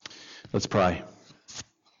Let's pray.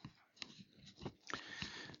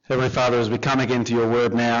 Heavenly Father, as we come again to your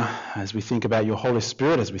word now, as we think about your Holy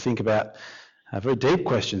Spirit, as we think about very deep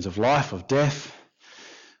questions of life, of death,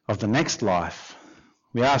 of the next life,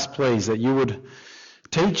 we ask, please, that you would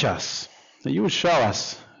teach us, that you would show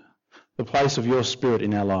us the place of your Spirit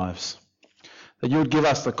in our lives, that you would give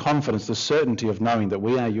us the confidence, the certainty of knowing that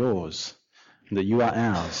we are yours and that you are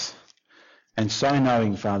ours, and so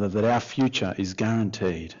knowing, Father, that our future is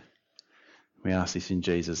guaranteed. We ask this in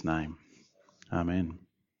Jesus' name. Amen.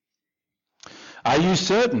 Are you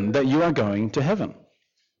certain that you are going to heaven?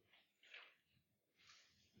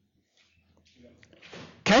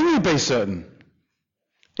 Can you be certain?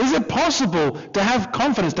 Is it possible to have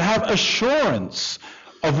confidence, to have assurance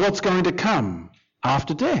of what's going to come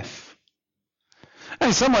after death? And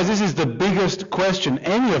in some ways, this is the biggest question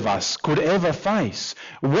any of us could ever face.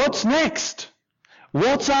 What's next?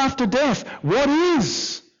 What's after death? What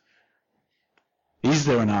is? Is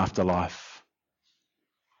there an afterlife?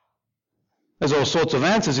 There's all sorts of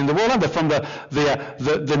answers in the world, aren't there? From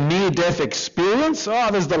the near-death experience. Oh,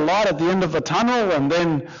 there's the light at the end of the tunnel, and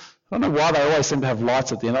then I don't know why they always seem to have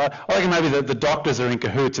lights at the end. I reckon maybe the doctors are in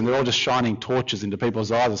cahoots and they're all just shining torches into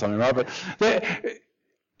people's eyes or something, right? But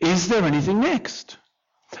is there anything next?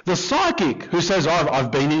 The psychic who says,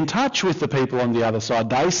 I've been in touch with the people on the other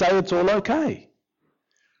side, they say it's all okay.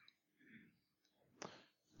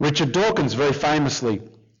 Richard Dawkins very famously,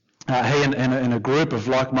 he and a group of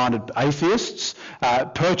like-minded atheists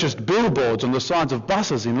purchased billboards on the sides of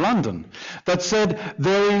buses in London that said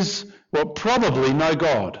there is, probably no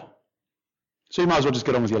God. So you might as well just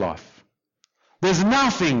get on with your life. There's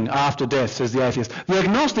nothing after death, says the atheist. The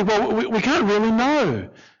agnostic, we can't really know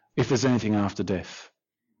if there's anything after death.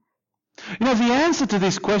 You know, the answer to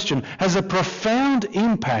this question has a profound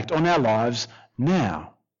impact on our lives now.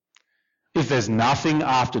 If there's nothing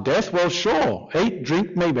after death, well, sure, eat,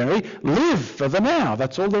 drink, be merry, live for the now.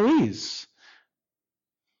 That's all there is.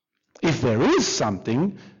 If there is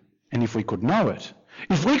something, and if we could know it,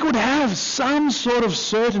 if we could have some sort of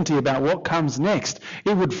certainty about what comes next,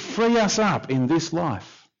 it would free us up in this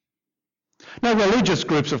life. Now, religious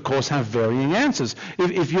groups, of course, have varying answers.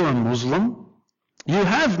 If you're a Muslim, you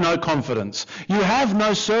have no confidence. You have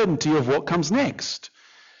no certainty of what comes next.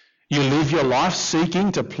 You live your life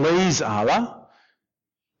seeking to please Allah,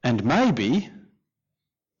 and maybe,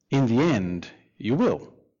 in the end, you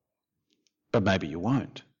will. But maybe you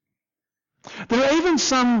won't. There are even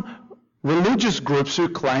some religious groups who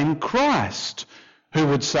claim Christ, who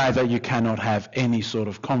would say that you cannot have any sort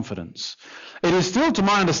of confidence. It is still, to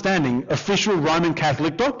my understanding, official Roman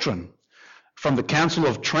Catholic doctrine. From the Council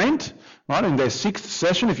of Trent, right, in their 6th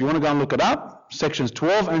session, if you want to go and look it up, sections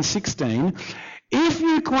 12 and 16, if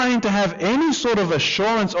you claim to have any sort of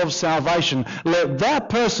assurance of salvation, let that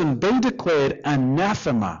person be declared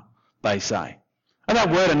anathema, they say. And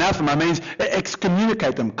that word anathema means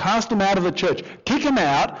excommunicate them, cast them out of the church, kick them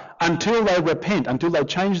out until they repent, until they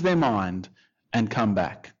change their mind and come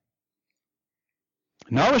back.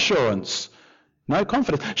 No assurance, no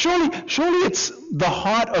confidence. Surely it's the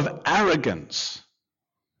height of arrogance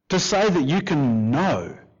to say that you can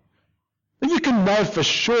know. That you can know for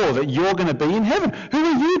sure that you're going to be in heaven. Who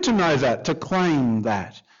are you to know that, to claim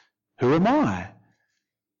that? Who am I?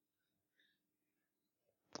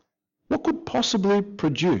 What could possibly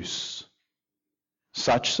produce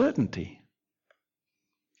such certainty?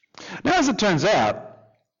 Now, as it turns out,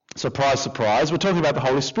 surprise, surprise, we're talking about the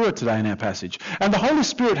Holy Spirit today in our passage. And the Holy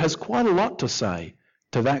Spirit has quite a lot to say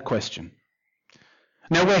to that question.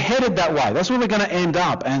 Now, we're headed that way. That's where we're going to end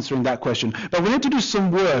up, answering that question. But we need to do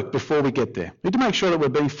some work before we get there. We need to make sure that we're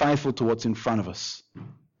being faithful to what's in front of us.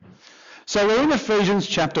 So we're in Ephesians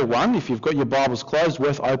chapter 1. If you've got your Bibles closed,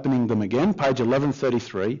 worth opening them again, page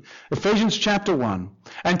 1133. Ephesians chapter 1.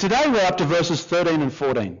 And today we're up to verses 13 and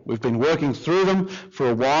 14. We've been working through them for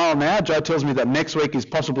a while now. Joe tells me that next week is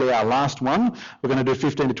possibly our last one. We're going to do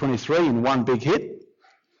 15 to 23 in one big hit.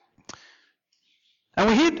 And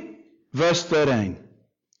we hit verse 13.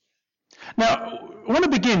 Now, I want to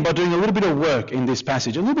begin by doing a little bit of work in this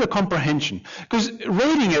passage, a little bit of comprehension, because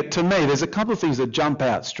reading it, to me, there's a couple of things that jump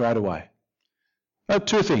out straight away.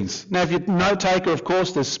 Two things. Now, if you're a note taker, of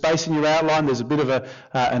course, there's space in your outline. There's a bit of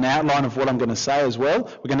an outline of what I'm going to say as well.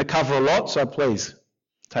 We're going to cover a lot, so please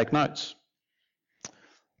take notes.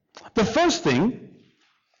 The first thing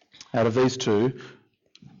out of these two,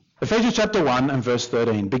 Ephesians chapter 1 and verse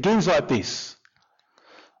 13, begins like this.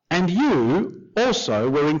 And you also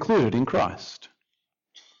were included in Christ.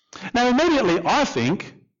 Now, immediately I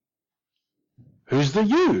think, who's the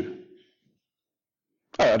you?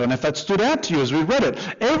 I don't know if that stood out to you as we read it.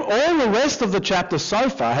 All the rest of the chapter so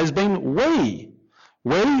far has been we.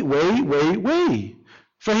 We.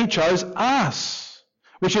 For he chose us,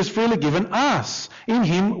 which is freely given us. In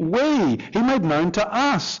him he made known to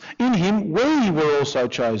us. In him we were also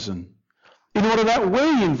chosen. In order that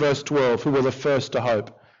we, in verse 12, who were the first to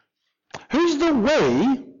hope. Who's the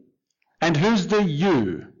we and who's the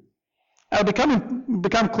you? It'll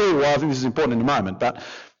become clear why I think this is important in a moment, but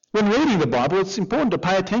when reading the Bible, it's important to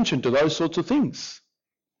pay attention to those sorts of things.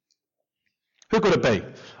 Who could it be?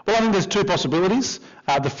 Well, I think there's two possibilities.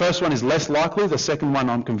 The first one is less likely. The second one,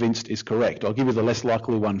 I'm convinced, is correct. I'll give you the less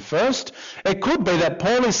likely one first. It could be that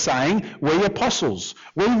Paul is saying, we apostles,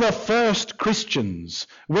 we the first Christians,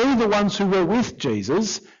 we the ones who were with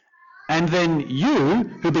Jesus, and then you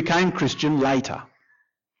who became Christian later.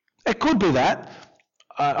 It could be that.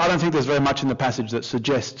 I don't think there's very much in the passage that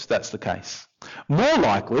suggests that's the case. More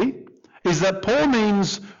likely is that Paul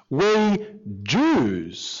means we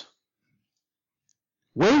Jews,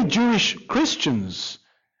 we Jewish Christians,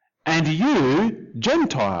 and you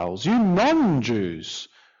Gentiles, you non-Jews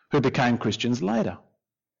who became Christians later.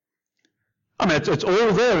 I mean, it's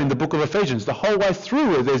all there in the book of Ephesians. The whole way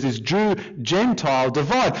through there's this Jew-Gentile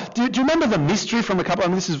divide. Do you remember the mystery from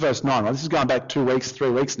this is verse 9, right? This is going back 2 weeks,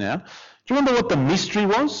 3 weeks now. Do you remember what the mystery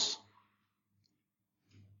was?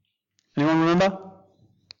 Anyone remember?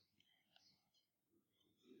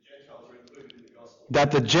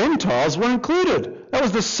 That the Gentiles were included. That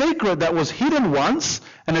was the secret that was hidden once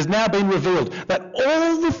and has now been revealed. That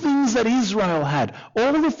all the things that Israel had,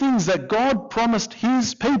 all the things that God promised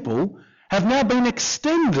his people have now been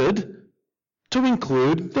extended to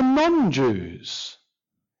include the non-Jews.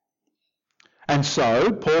 And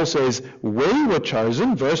so, Paul says, we were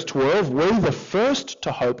chosen, verse 12, we the first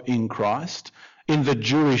to hope in Christ, in the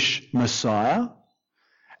Jewish Messiah,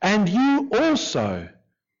 and you also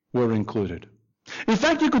were included. In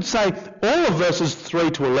fact, you could say all of verses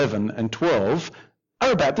 3 to 11 and 12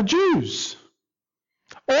 are about the Jews.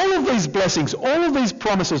 All of these blessings, all of these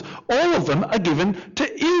promises, all of them are given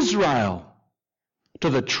to Israel, to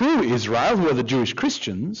the true Israel, who are the Jewish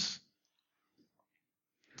Christians,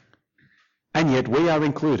 and yet we are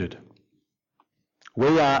included.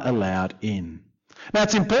 We are allowed in. Now,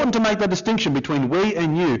 it's important to make that distinction between we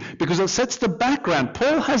and you because it sets the background.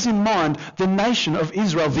 Paul has in mind the nation of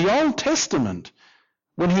Israel, the Old Testament,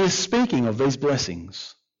 when he is speaking of these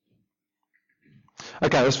blessings.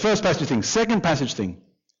 Okay, that's first passage thing. Second passage thing,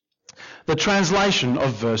 the translation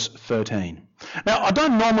of verse 13. Now, I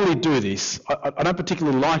don't normally do this. I don't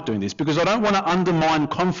particularly like doing this because I don't want to undermine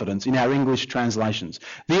confidence in our English translations.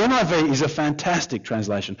 The NIV is a fantastic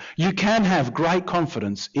translation. You can have great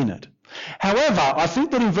confidence in it. However, I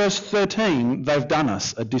think that in verse 13, they've done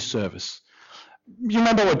us a disservice. You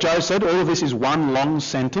remember what Joe said? All of this is one long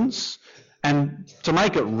sentence. And to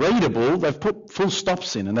make it readable, they've put full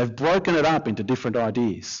stops in and they've broken it up into different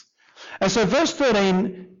ideas. And so verse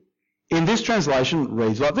 13 in this translation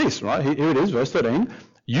reads like this, right? Here it is, verse 13.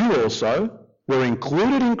 You also were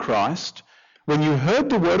included in Christ when you heard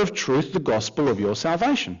the word of truth, the gospel of your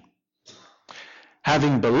salvation.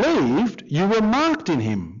 Having believed, you were marked in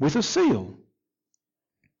him with a seal.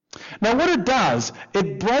 Now what it does,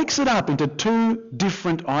 it breaks it up into two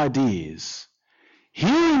different ideas.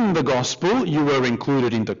 Hearing the gospel, you were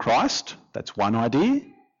included into Christ. That's one idea.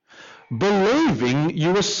 Believing,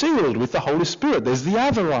 you were sealed with the Holy Spirit. There's the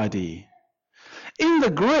other idea. In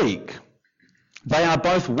the Greek, they are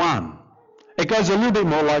both one. It goes a little bit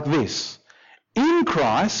more like this. In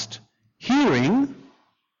Christ, hearing,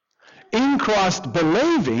 in Christ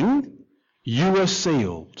believing, you are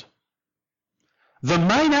sealed. The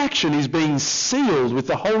main action is being sealed with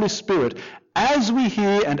the Holy Spirit as we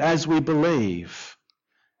hear and as we believe.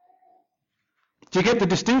 Do you get the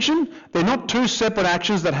distinction? They're not two separate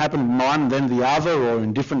actions that happen one then the other or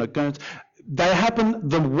in different occurrences. They happen,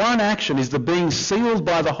 the one action is the being sealed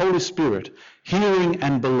by the Holy Spirit, hearing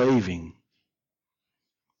and believing.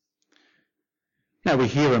 Now we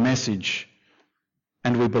hear a message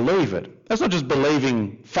and we believe it. That's not just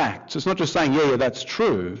believing facts. It's not just saying, yeah, that's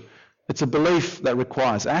true. It's a belief that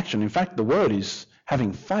requires action. In fact, the word is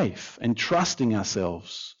having faith and trusting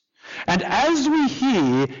ourselves. And as we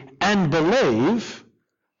hear and believe,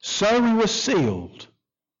 so we were sealed.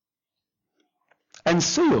 And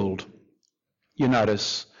sealed, you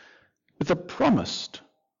notice, with a promised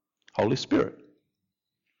Holy Spirit.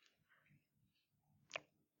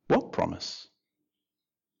 What promise?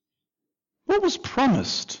 What was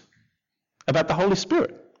promised about the Holy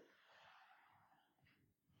Spirit?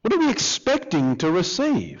 What are we expecting to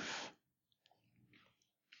receive?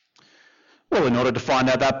 Well, in order to find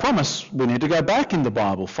out that promise, we need to go back in the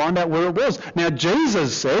Bible, find out where it was. Now,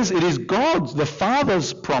 Jesus says it is God's, the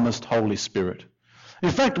Father's promised Holy Spirit. In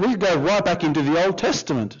fact, we go right back into the Old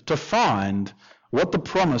Testament to find what the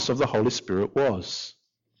promise of the Holy Spirit was.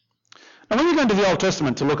 Now, when you go into the Old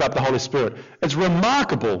Testament to look up the Holy Spirit, it's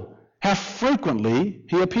remarkable how frequently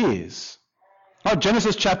he appears. Oh,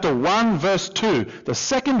 Genesis chapter 1, verse 2, the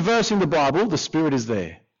second verse in the Bible, the Spirit is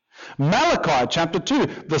there. Malachi chapter 2,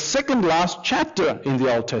 the second last chapter in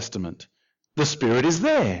the Old Testament, the Spirit is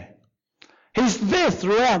there. He's there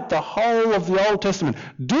throughout the whole of the Old Testament,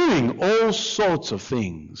 doing all sorts of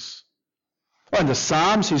things. In the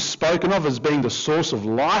Psalms, he's spoken of as being the source of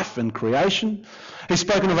life and creation. He's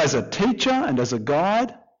spoken of as a teacher and as a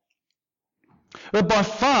guide. But by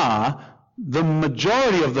far, the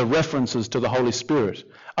majority of the references to the Holy Spirit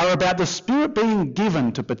are about the Spirit being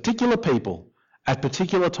given to particular people at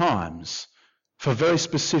particular times for very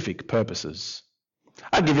specific purposes.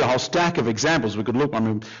 I'll give you a whole stack of examples. We could look,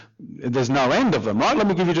 there's no end of them, right? Let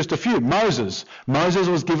me give you just a few. Moses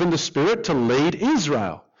was given the Spirit to lead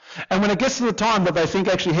Israel. And when it gets to the time that they think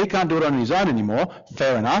actually he can't do it on his own anymore,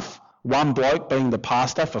 fair enough. One bloke being the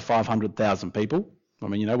pastor for 500,000 people.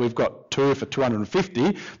 We've got two for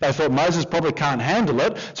 250. They thought Moses probably can't handle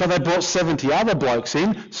it, so they brought 70 other blokes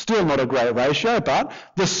in. Still not a great ratio, but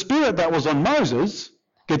the Spirit that was on Moses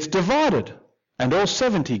gets divided, and all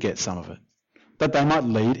 70 get some of it, that they might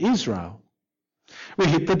lead Israel. We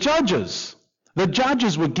hit the judges. The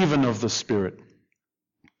judges were given of the Spirit.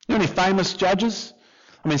 You know any famous judges?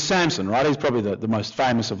 Samson, right? He's probably the most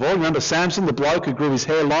famous of all. Remember Samson, the bloke who grew his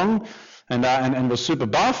hair long and was super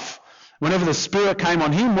buff? Whenever the Spirit came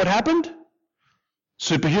on him, what happened?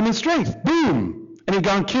 Superhuman strength. Boom! And he'd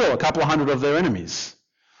go and kill a couple of hundred of their enemies.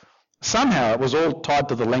 Somehow it was all tied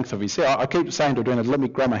to the length of his hair. I keep saying to Adriana, let me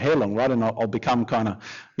grow my hair long, right? And I'll become kind of,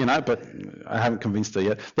 but I haven't convinced her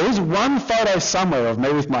yet. There is one photo somewhere of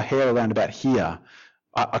me with my hair around about here.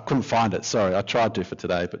 I couldn't find it, sorry. I tried to for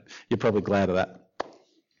today, but you're probably glad of that.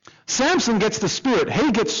 Samson gets the Spirit.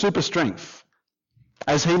 He gets super strength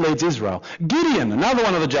as he leads Israel. Gideon, another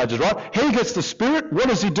one of the judges, right? He gets the Spirit. What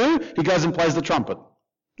does he do? He goes and plays the trumpet.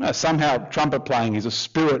 Somehow trumpet playing is a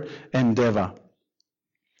spirit endeavour.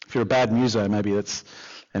 If you're a bad muso, maybe that's...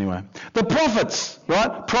 Anyway. The prophets,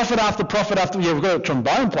 right? Prophet after prophet after... Yeah, we've got a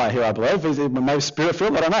trombone player here, I believe. He's maybe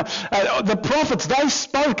spirit-filled, I don't know. The prophets, they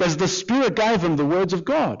spoke as the Spirit gave them the words of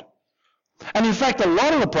God. And in fact, a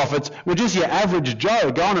lot of the prophets were just your average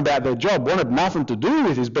Joe going about their job, wanted nothing to do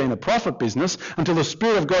with his being a prophet business until the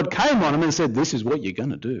Spirit of God came on them and said, this is what you're going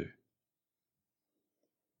to do.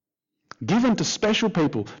 Given to special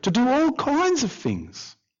people to do all kinds of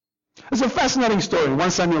things. There's a fascinating story in 1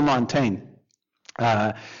 Samuel 19.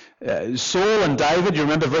 Saul and David, you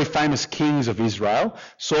remember, very famous kings of Israel.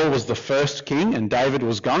 Saul was the first king and David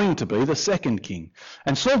was going to be the second king.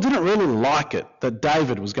 And Saul didn't really like it that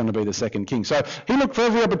David was going to be the second king. So he looked for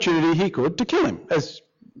every opportunity he could to kill him, as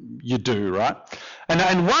you do, right?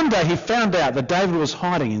 And one day he found out that David was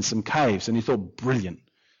hiding in some caves and he thought, brilliant.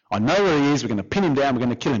 I know where he is, we're going to pin him down, we're going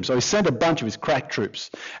to kill him. So he sent a bunch of his crack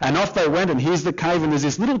troops. And off they went, and here's the cave, and there's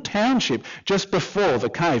this little township just before the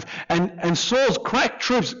cave. And Saul's crack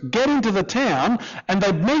troops get into the town, and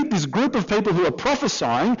they meet this group of people who are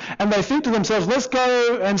prophesying, and they think to themselves, let's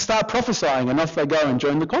go and start prophesying. And off they go and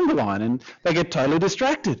join the conga line, and they get totally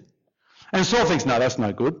distracted. And Saul thinks, no, that's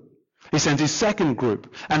no good. He sends his second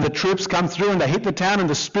group, and the troops come through, and they hit the town, and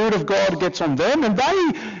the Spirit of God gets on them, and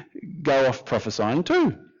they go off prophesying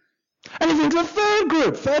too. And he thinks, the third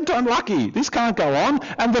group, third time lucky, this can't go on.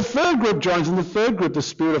 And the third group joins, and the third group, the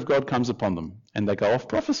Spirit of God comes upon them, and they go off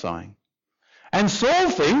prophesying. And Saul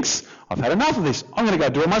thinks, I've had enough of this, I'm going to go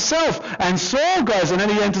do it myself. And Saul goes, and then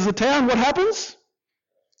he enters the town. What happens?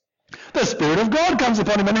 The Spirit of God comes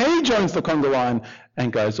upon him, and he joins the conga line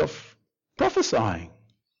and goes off prophesying.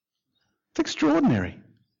 It's extraordinary.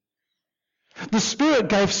 The Spirit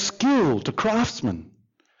gave skill to craftsmen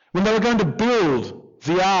when they were going to build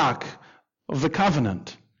the Ark of the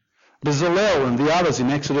Covenant. Bezalel and the others in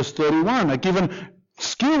Exodus 31 are given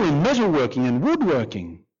skill in metalworking and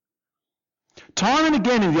woodworking. Time and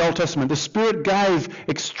again in the Old Testament, the Spirit gave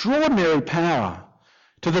extraordinary power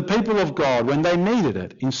to the people of God when they needed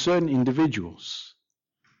it in certain individuals.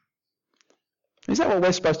 Is that what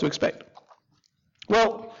we're supposed to expect?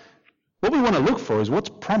 Well, what we want to look for is what's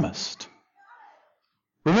promised.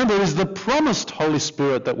 Remember, it is the promised Holy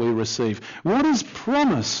Spirit that we receive. What is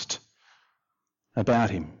promised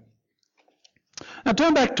about him? Now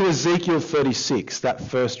turn back to Ezekiel 36, that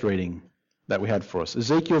first reading that we had for us.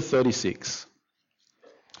 Ezekiel 36.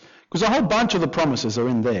 Because a whole bunch of the promises are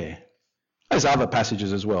in there. There's other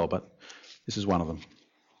passages as well, but This is one of them.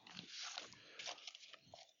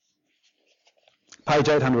 Page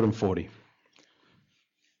 840.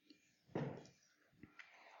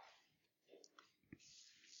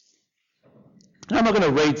 I'm not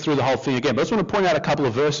going to read through the whole thing again, but I just want to point out a couple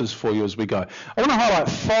of verses for you as we go. I want to highlight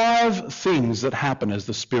 5 things that happen as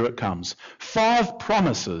the Spirit comes. 5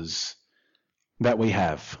 promises that we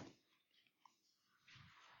have.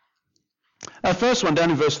 Our first one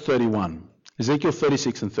down in verse 31, Ezekiel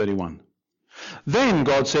 36 and 31. Then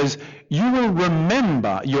God says, you will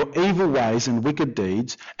remember your evil ways and wicked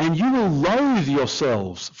deeds, and you will loathe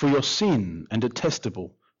yourselves for your sin and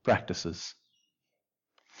detestable practices.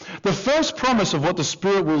 The first promise of what the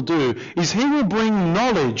Spirit will do is he will bring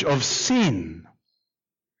knowledge of sin.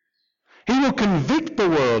 He will convict the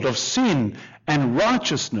world of sin and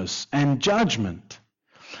righteousness and judgment.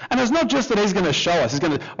 And it's not just that he's going to show us. He's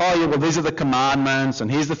going to, these are the commandments and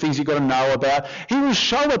here's the things you've got to know about. He will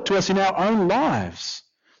show it to us in our own lives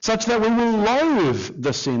such that we will loathe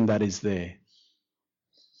the sin that is there.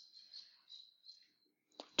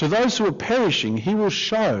 To those who are perishing, he will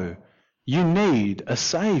show you need a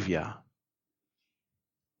saviour.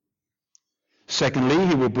 Secondly,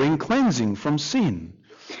 he will bring cleansing from sin.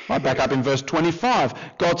 Right, back up in verse 25,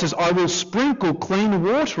 God says, I will sprinkle clean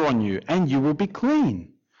water on you and you will be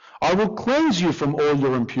clean. I will cleanse you from all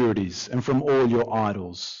your impurities and from all your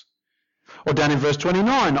idols. Or down in verse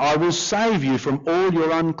 29, I will save you from all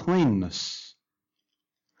your uncleanness.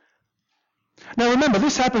 Now remember,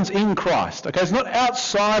 this happens in Christ. Okay, it's not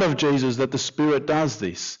outside of Jesus that the Spirit does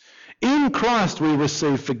this. In Christ we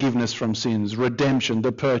receive forgiveness from sins, redemption,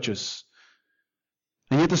 the purchase.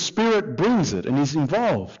 And yet the Spirit brings it and is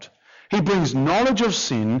involved. He brings knowledge of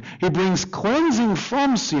sin. He brings cleansing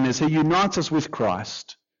from sin as he unites us with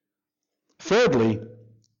Christ. Thirdly,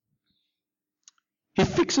 he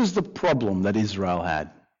fixes the problem that Israel had.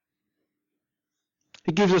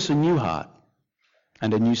 He gives us a new heart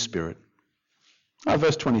and a new spirit.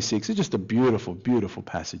 Verse 26 is just a beautiful, beautiful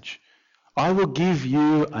passage. I will give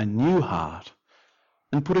you a new heart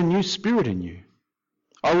and put a new spirit in you.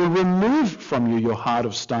 I will remove from you your heart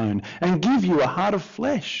of stone and give you a heart of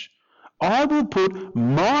flesh. I will put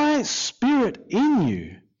my spirit in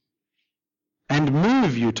you and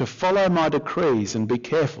move you to follow my decrees and be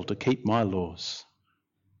careful to keep my laws.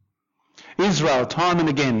 Israel, time and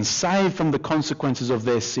again, saved from the consequences of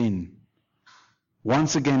their sin,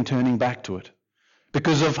 once again turning back to it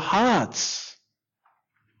because of hearts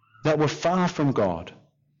that were far from God.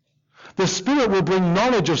 The Spirit will bring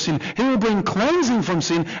knowledge of sin. He will bring cleansing from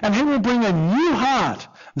sin, and he will bring a new heart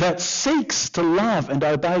that seeks to love and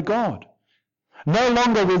obey God. No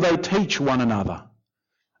longer will they teach one another,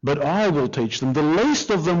 but I will teach them. The least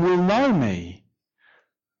of them will know me.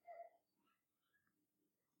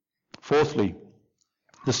 Fourthly,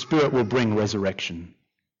 the Spirit will bring resurrection.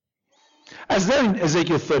 As there in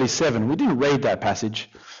Ezekiel 37, we didn't read that passage.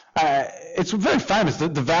 It's very famous, the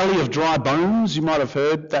valley of dry bones. You might have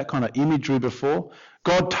heard that kind of imagery before.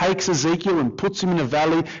 God takes Ezekiel and puts him in a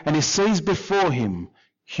valley and he sees before him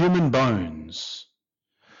human bones.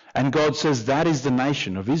 And God says that is the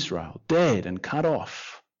nation of Israel, dead and cut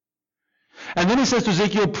off. And then he says to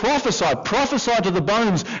Ezekiel, prophesy to the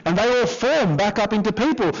bones, and they all form back up into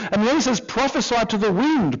people. And then he says, prophesy to the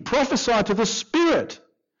wind, prophesy to the Spirit.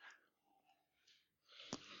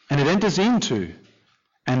 And it enters into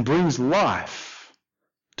and brings life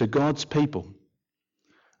to God's people.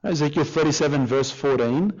 Ezekiel 37 verse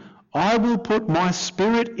 14, I will put my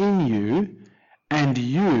spirit in you and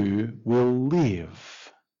you will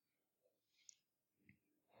live.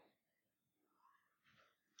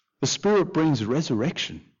 The Spirit brings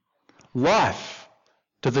resurrection, life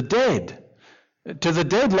to the dead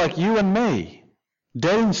like you and me,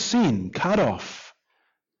 dead in sin, cut off,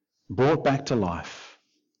 brought back to life.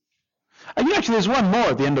 And actually there's one more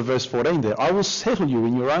at the end of verse 14 there. I will settle you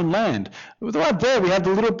in your own land. Right there we have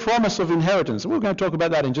the little promise of inheritance. We're going to talk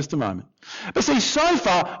about that in just a moment. But see, so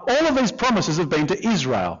far all of these promises have been to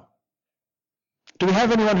Israel. Do we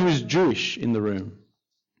have anyone who is Jewish in the room?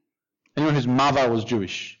 Anyone whose mother was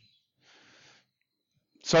Jewish?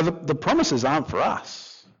 So the promises aren't for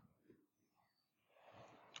us.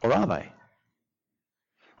 Or are they?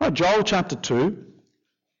 Right, Joel chapter 2.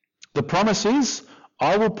 The promise is,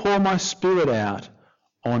 I will pour my spirit out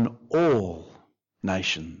on all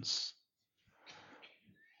nations.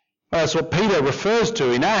 That's what Peter refers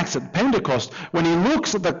to in Acts at Pentecost. When he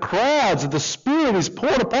looks at the crowds, the Spirit is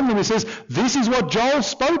poured upon them. He says, this is what Joel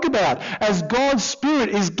spoke about, as God's Spirit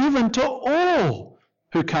is given to all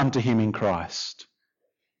who come to him in Christ.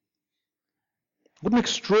 What an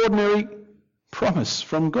extraordinary promise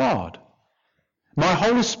from God. My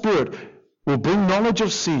Holy Spirit will bring knowledge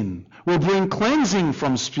of sin, will bring cleansing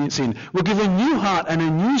from sin, will give a new heart and a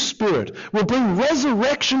new spirit, will bring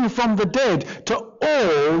resurrection from the dead to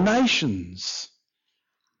all nations.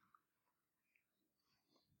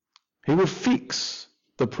 He will fix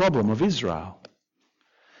the problem of Israel.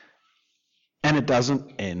 And it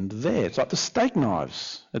doesn't end there. It's like the steak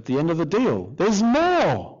knives at the end of the deal. There's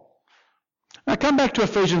more. Now come back to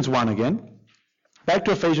Ephesians 1 again. Back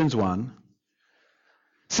to Ephesians 1.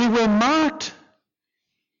 See, we're marked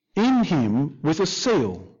in him with a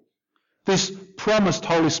seal. This promised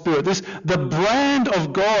Holy Spirit. The brand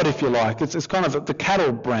of God, if you like. It's kind of the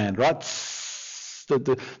cattle brand, right?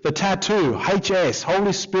 The tattoo, HS,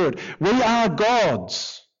 Holy Spirit. We are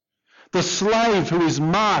God's. The slave who is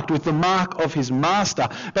marked with the mark of his master.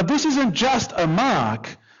 But this isn't just a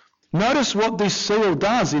mark. Notice what this seal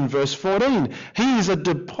does in verse 14. He is a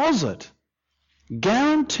deposit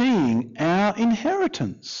guaranteeing our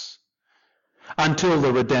inheritance until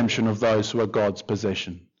the redemption of those who are God's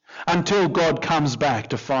possession, until God comes back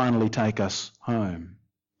to finally take us home.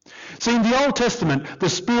 See, in the Old Testament, the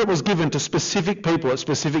Spirit was given to specific people at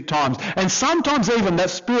specific times, and sometimes even that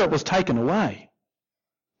Spirit was taken away.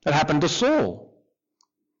 It happened to Saul.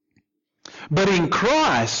 But in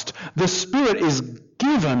Christ, the Spirit is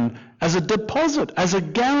given as a deposit, as a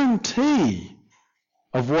guarantee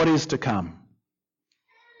of what is to come.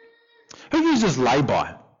 Who uses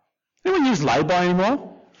lay-by? Anyone use lay-by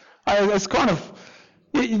anymore? It's kind of,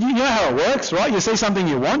 you know how it works, right? You see something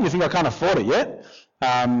you want, you think I can't afford it yet,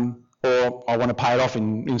 or I want to pay it off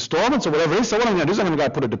in instalments or whatever it is. So what I'm going to do is I'm going to go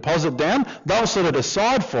put a deposit down. They'll set it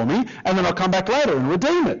aside for me, and then I'll come back later and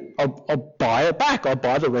redeem it. I'll buy it back. I'll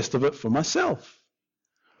buy the rest of it for myself.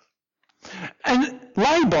 And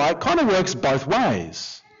lay-by kind of works both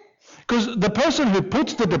ways. Because the person who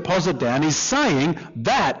puts the deposit down is saying,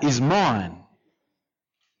 that is mine.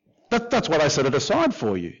 That's what I set it aside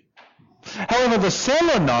for you. However, the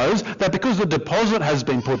seller knows that because the deposit has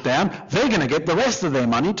been put down, they're going to get the rest of their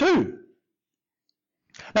money too.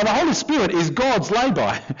 Now, the Holy Spirit is God's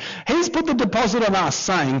lay-by. He's put the deposit on us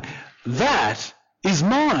saying, that is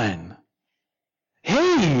mine.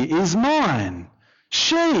 He is mine.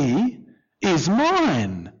 She is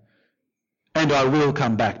mine. And I will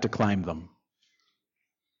come back to claim them.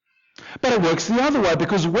 But it works the other way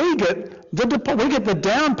because we get the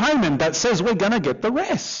down payment that says we're going to get the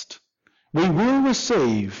rest. We will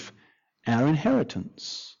receive our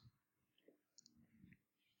inheritance.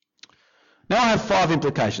 Now I have 5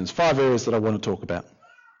 implications, 5 areas that I want to talk about.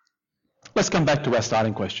 Let's come back to our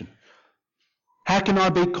starting question. How can I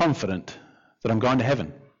be confident that I'm going to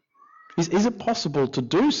heaven? Is it possible to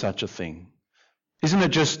do such a thing? Isn't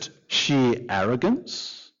it just sheer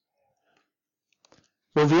arrogance?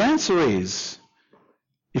 Well, the answer is,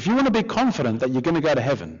 if you want to be confident that you're going to go to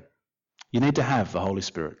heaven, you need to have the Holy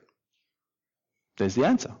Spirit. There's the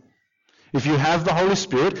answer. If you have the Holy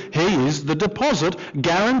Spirit, He is the deposit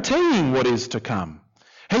guaranteeing what is to come.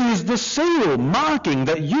 He is the seal marking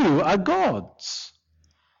that you are God's.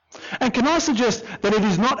 And can I suggest that it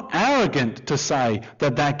is not arrogant to say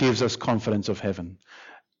that that gives us confidence of heaven?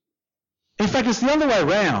 In fact, it's the other way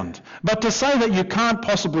around. But to say that you can't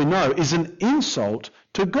possibly know is an insult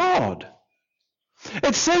to God.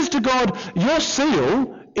 It says to God, your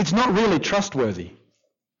seal, it's not really trustworthy.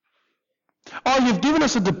 Oh, you've given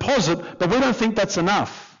us a deposit, but we don't think that's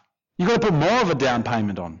enough. You've got to put more of a down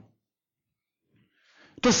payment on.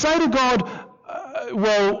 To say to God,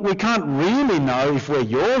 well, we can't really know if we're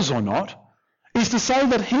yours or not, is to say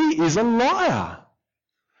that He is a liar.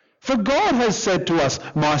 For God has said to us,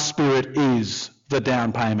 my Spirit is the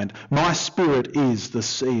down payment. My Spirit is the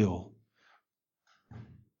seal.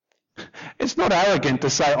 It's not arrogant to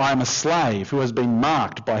say I am a slave who has been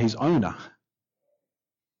marked by his owner.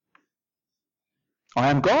 I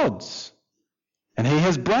am God's, and He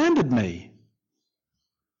has branded me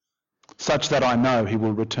such that I know He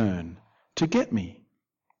will return to get me.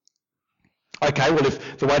 Okay, well,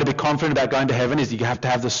 if the way to be confident about going to heaven is you have to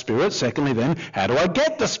have the Spirit, secondly then, how do I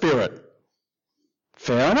get the Spirit?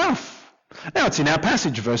 Fair enough. Now it's in our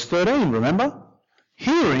passage, verse 13, remember?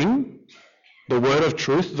 Hearing the word of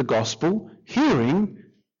truth, the gospel, hearing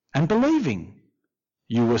and believing,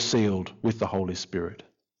 you were sealed with the Holy Spirit.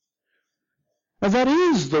 Now that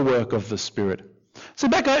is the work of the Spirit. So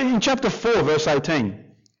back in chapter 4, verse 18,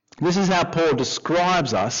 this is how Paul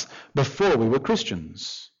describes us before we were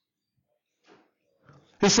Christians.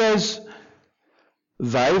 He says,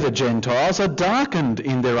 they, the Gentiles, are darkened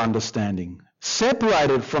in their understanding,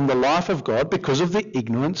 separated from the life of God because of the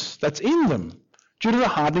ignorance that's in them, due to the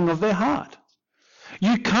hardening of their heart.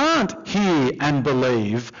 You can't hear and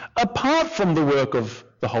believe apart from the work of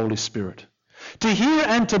the Holy Spirit. To hear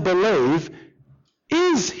and to believe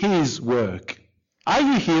is his work. Are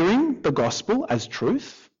you hearing the gospel as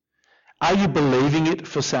truth? Are you believing it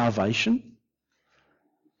for salvation?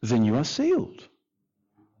 Then you are sealed.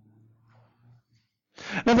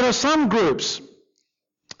 Now there are some groups,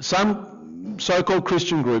 some so-called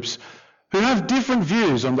Christian groups, who have different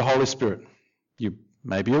views on the Holy Spirit. You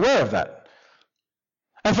may be aware of that.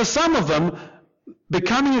 And for some of them,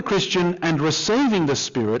 becoming a Christian and receiving the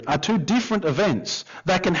Spirit are two different events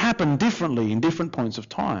that can happen differently in different points of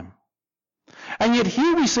time. And yet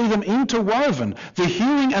here we see them interwoven. The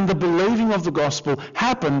hearing and the believing of the gospel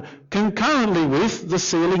happen concurrently with the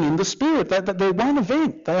sealing in the Spirit. They're one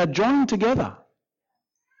event. They are joined together.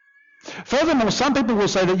 Furthermore, some people will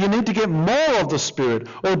say that you need to get more of the Spirit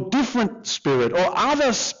or different Spirit or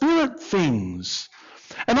other Spirit things.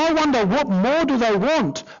 And I wonder, what more do they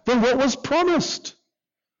want than what was promised?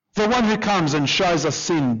 The one who comes and shows us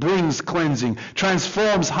sin, brings cleansing,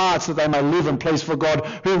 transforms hearts that they may live and please for God,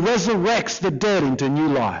 who resurrects the dead into new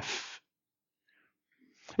life.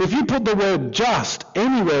 If you put the word just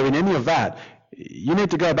anywhere in any of that, you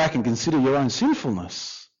need to go back and consider your own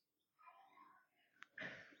sinfulness.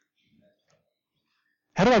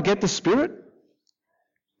 How do I get the Spirit?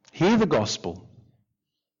 Hear the gospel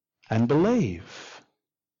and believe.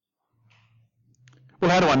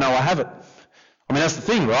 Well, how do I know I have it? I mean, that's the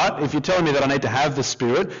thing, right? If you're telling me that I need to have the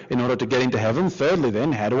Spirit in order to get into heaven, thirdly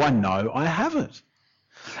then, how do I know I have it?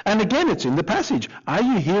 And again, it's in the passage. Are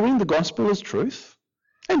you hearing the gospel as truth?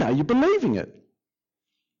 And are you believing it?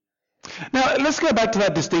 Now, let's go back to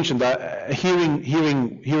that distinction,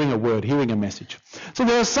 hearing a word, hearing a message. So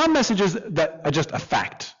there are some messages that are just a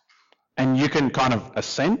fact, and you can kind of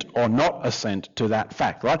assent or not assent to that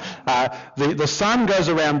fact, right? The sun goes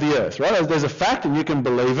around the earth, right? There's a fact, and you can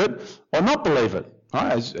believe it or not believe it,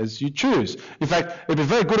 right? As you choose. In fact, it'd be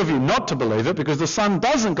very good of you not to believe it, because the sun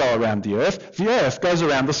doesn't go around the earth goes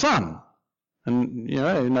around the sun. And,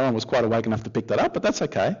 no one was quite awake enough to pick that up, but that's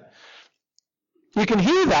okay. You can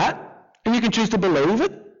hear that, and you can choose to believe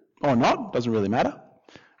it or not. Doesn't really matter.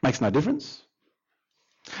 Makes no difference.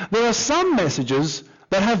 There are some messages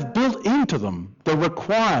that have built into them the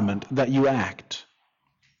requirement that you act.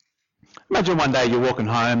 Imagine one day you're walking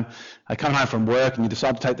home, come home from work, and you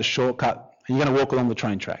decide to take the shortcut, and you're going to walk along the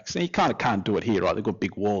train tracks. And you kind of can't do it here, right? They've got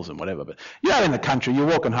big walls and whatever. But you're out in the country, you're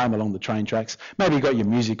walking home along the train tracks. Maybe you've got your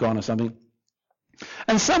music on or something.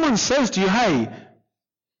 And someone says to you, hey,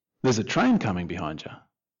 there's a train coming behind you.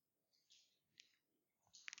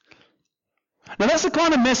 Now that's the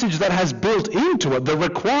kind of message that has built into it the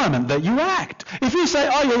requirement that you act. If you say,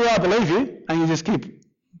 oh yeah, I believe you, and you just keep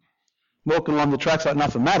walking along the tracks like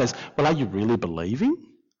nothing matters, well, are you really believing?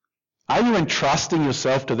 Are you entrusting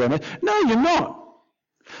yourself to them? No, you're not.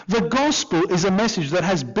 The gospel is a message that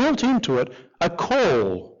has built into it a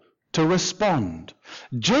call to respond.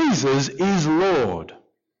 Jesus is Lord.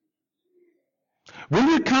 Will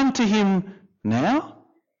you come to him now?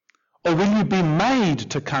 Or will you be made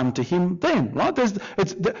to come to him then? Right?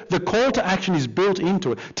 The call to action is built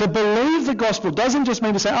into it. To believe the gospel doesn't just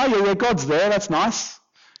mean to say, oh yeah, God's there, that's nice.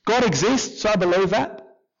 God exists, so I believe that.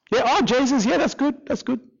 Yeah, oh Jesus, yeah, that's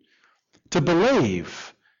good. To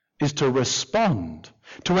believe is to respond,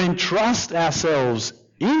 to entrust ourselves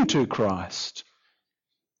into Christ.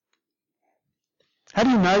 How do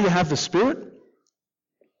you know you have the Spirit?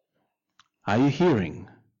 Are you hearing?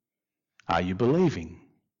 Are you believing?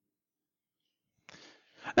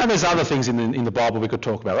 Now there's other things in the Bible we could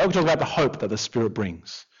talk about. We could talk about the hope that the Spirit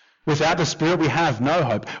brings. Without the Spirit we have no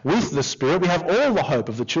hope. With the Spirit we have all the hope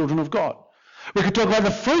of the children of God. We could talk about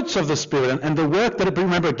the fruits of the Spirit and the work that it brings.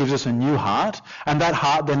 Remember, it gives us a new heart, and that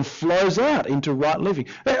heart then flows out into right living.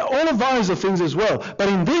 All of those are things as well. But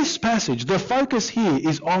in this passage, the focus here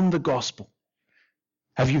is on the gospel.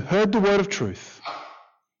 Have you heard the word of truth?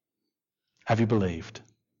 Have you believed?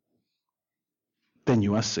 Then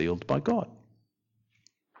you are sealed by God.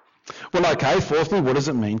 Well, okay, fourthly, what does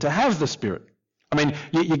it mean to have the Spirit? I mean,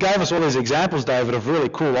 you gave us all these examples, David, of really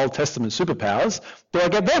cool Old Testament superpowers. Do I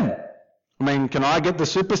get them? I mean, can I get the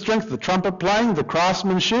super strength, the trumpet playing, the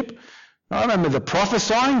craftsmanship? I remember the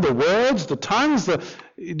prophesying, the words, the tongues.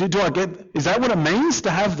 Is that what it means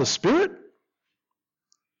to have the Spirit?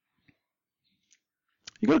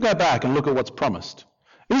 You've got to go back and look at what's promised.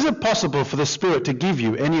 Is it possible for the Spirit to give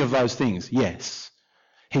you any of those things? Yes.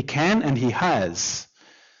 He can and he has.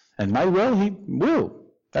 And may well he will.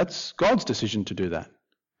 That's God's decision to do that.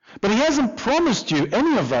 But he hasn't promised you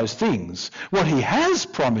any of those things. What he has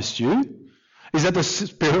promised you is that the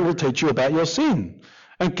Spirit will teach you about your sin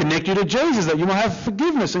and connect you to Jesus, that you might have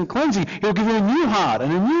forgiveness and cleansing. He'll give you a new heart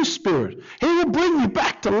and a new spirit. He will bring you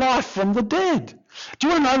back to life from the dead. Do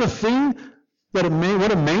you want to know the thing what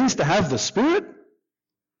it means to have the Spirit?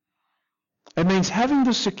 It means having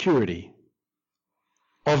the security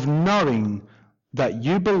of knowing that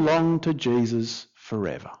you belong to Jesus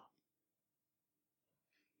forever.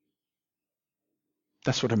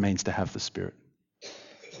 That's what it means to have the Spirit.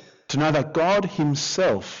 To know that God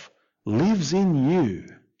himself lives in you.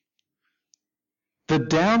 The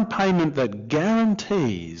down payment that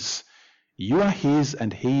guarantees you are his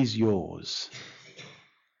and he's yours.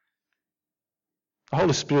 The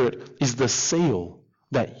Holy Spirit is the seal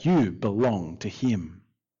that you belong to him.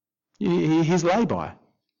 His lay-by.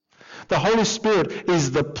 The Holy Spirit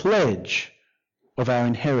is the pledge of our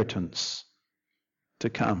inheritance to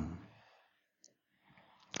come.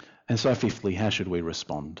 And so fifthly, how should we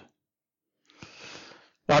respond?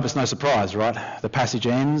 I hope it's no surprise, right? The passage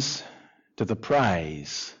ends to the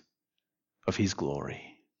praise of his glory.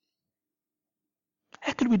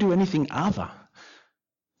 How could we do anything other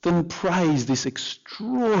than praise this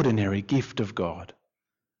extraordinary gift of God?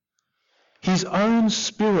 His own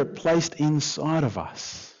Spirit placed inside of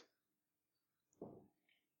us.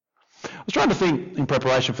 I was trying to think in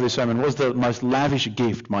preparation for this sermon, what was the most lavish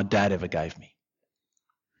gift my dad ever gave me?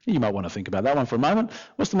 You might want to think about that one for a moment.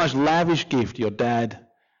 What's the most lavish gift your dad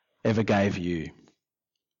ever gave you?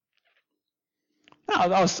 I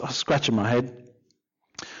was scratching my head.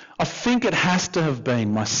 I think it has to have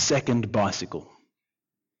been my second bicycle.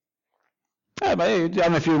 I don't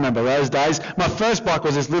know if you remember those days. My first bike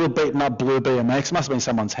was this little beaten up blue BMX. Must have been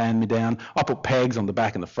someone's hand-me-down. I put pegs on the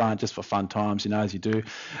back and the front just for fun times, as you do.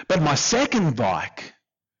 But my second bike,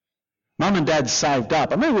 Mum and Dad saved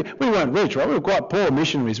up. I mean, we weren't rich, right? We were quite poor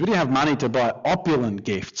missionaries. We didn't have money to buy opulent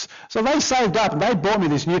gifts. So they saved up and they bought me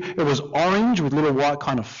this new, it was orange with little white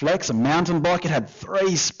kind of flecks, a mountain bike. It had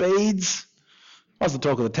 3 speeds. I was the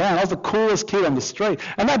talk of the town. I was the coolest kid on the street.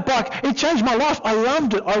 And that bike, it changed my life. I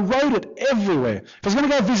loved it. I rode it everywhere. If I was going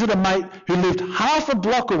to go visit a mate who lived half a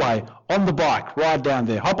block away, on the bike, ride down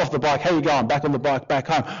there, hop off the bike, how you going? Back on the bike, back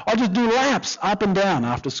home. I'd just do laps up and down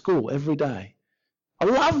after school every day. I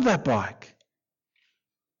loved that bike.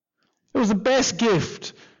 It was the best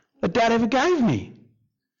gift that Dad ever gave me.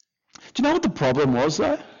 Do you know what the problem was,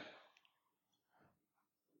 though?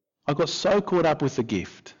 I got so caught up with the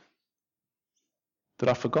gift that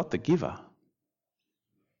I forgot the giver.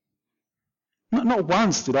 Not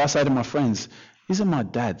once did I say to my friends, isn't my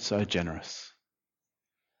dad so generous?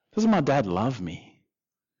 Doesn't my dad love me?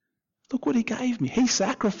 Look what he gave me. He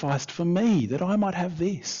sacrificed for me that I might have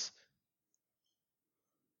this.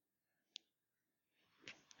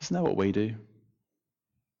 Isn't that what we do?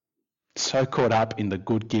 So caught up in the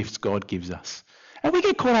good gifts God gives us. And we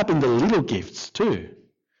get caught up in the little gifts too.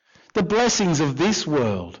 The blessings of this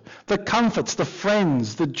world, the comforts, the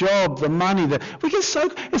friends, the job, the money. It's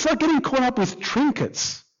like getting caught up with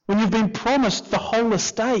trinkets when you've been promised the whole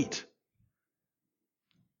estate.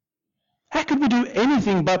 How could we do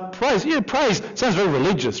anything but praise? Yeah, praise sounds very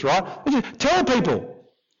religious, right? Tell people.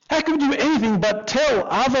 How can we do anything but tell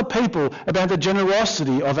other people about the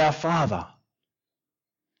generosity of our Father?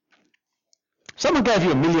 Someone gave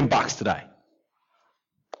you $1 million today.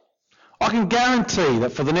 I can guarantee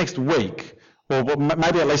that for the next week, or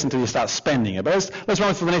maybe at least until you start spending it, but let's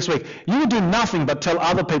run for the next week, you will do nothing but tell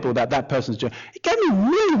other people about that person's journey. He gave me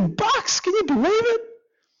 $1 million. Can you believe it?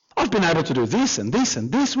 I've been able to do this and this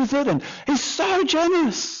and this with it, and he's so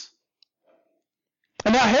generous.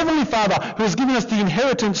 And our Heavenly Father, who has given us the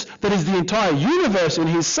inheritance that is the entire universe in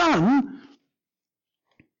his Son,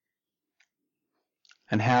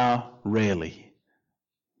 and how rarely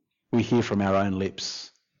we hear from our own lips,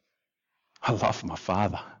 I love my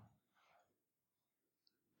Father.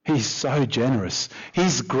 He's so generous.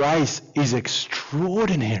 His grace is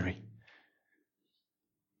extraordinary.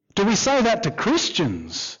 Do we say that to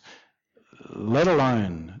Christians, let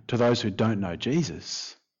alone to those who don't know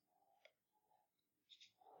Jesus?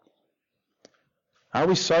 Are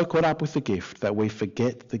we so caught up with the gift that we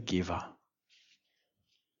forget the giver?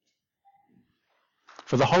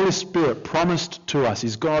 For the Holy Spirit promised to us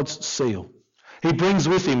is God's seal. He brings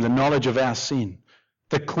with him the knowledge of our sin,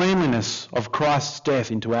 the cleanliness of Christ's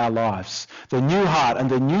death into our lives, the new heart and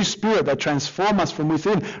the new spirit that transform us from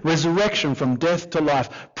within, resurrection from death to life,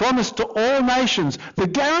 promised to all nations, the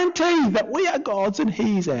guarantee that we are God's and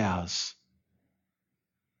he's ours.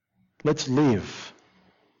 Let's live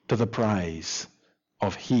to the praise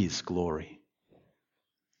of his glory.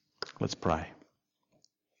 Let's pray.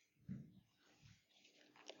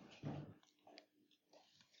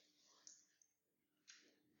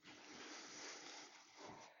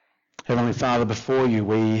 Heavenly Father, before you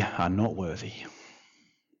we are not worthy.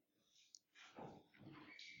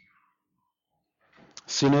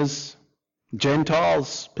 Sinners,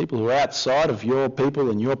 Gentiles, people who are outside of your people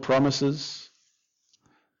and your promises,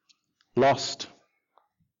 lost,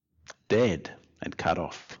 dead and cut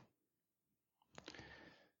off.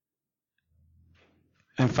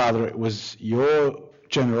 And Father, it was your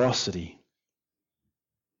generosity,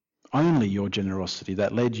 only your generosity,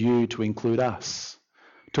 that led you to include us,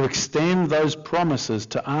 to extend those promises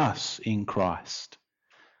to us in Christ.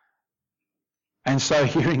 And so,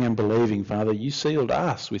 hearing and believing, Father, you sealed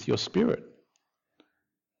us with your Spirit.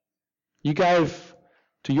 You gave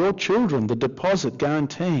to your children the deposit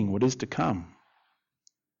guaranteeing what is to come.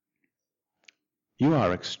 You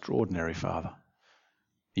are extraordinary, Father.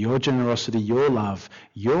 Your generosity, your love,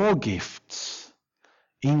 your gifts,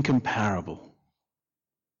 incomparable.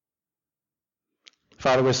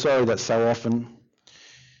 Father, we're sorry that so often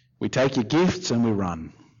we take your gifts and we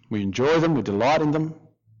run. We enjoy them, we delight in them,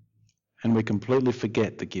 and we completely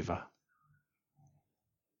forget the giver.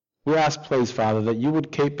 We ask, please, Father, that you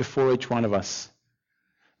would keep before each one of us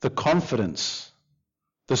the confidence,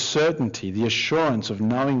 the certainty, the assurance of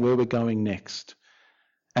knowing where we're going next.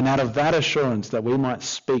 And out of that assurance that we might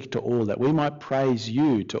speak to all, that we might praise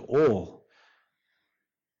you to all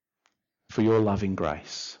for your loving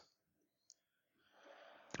grace.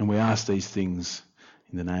 And we ask these things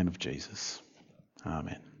in the name of Jesus.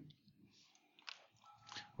 Amen.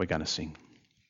 We're going to sing.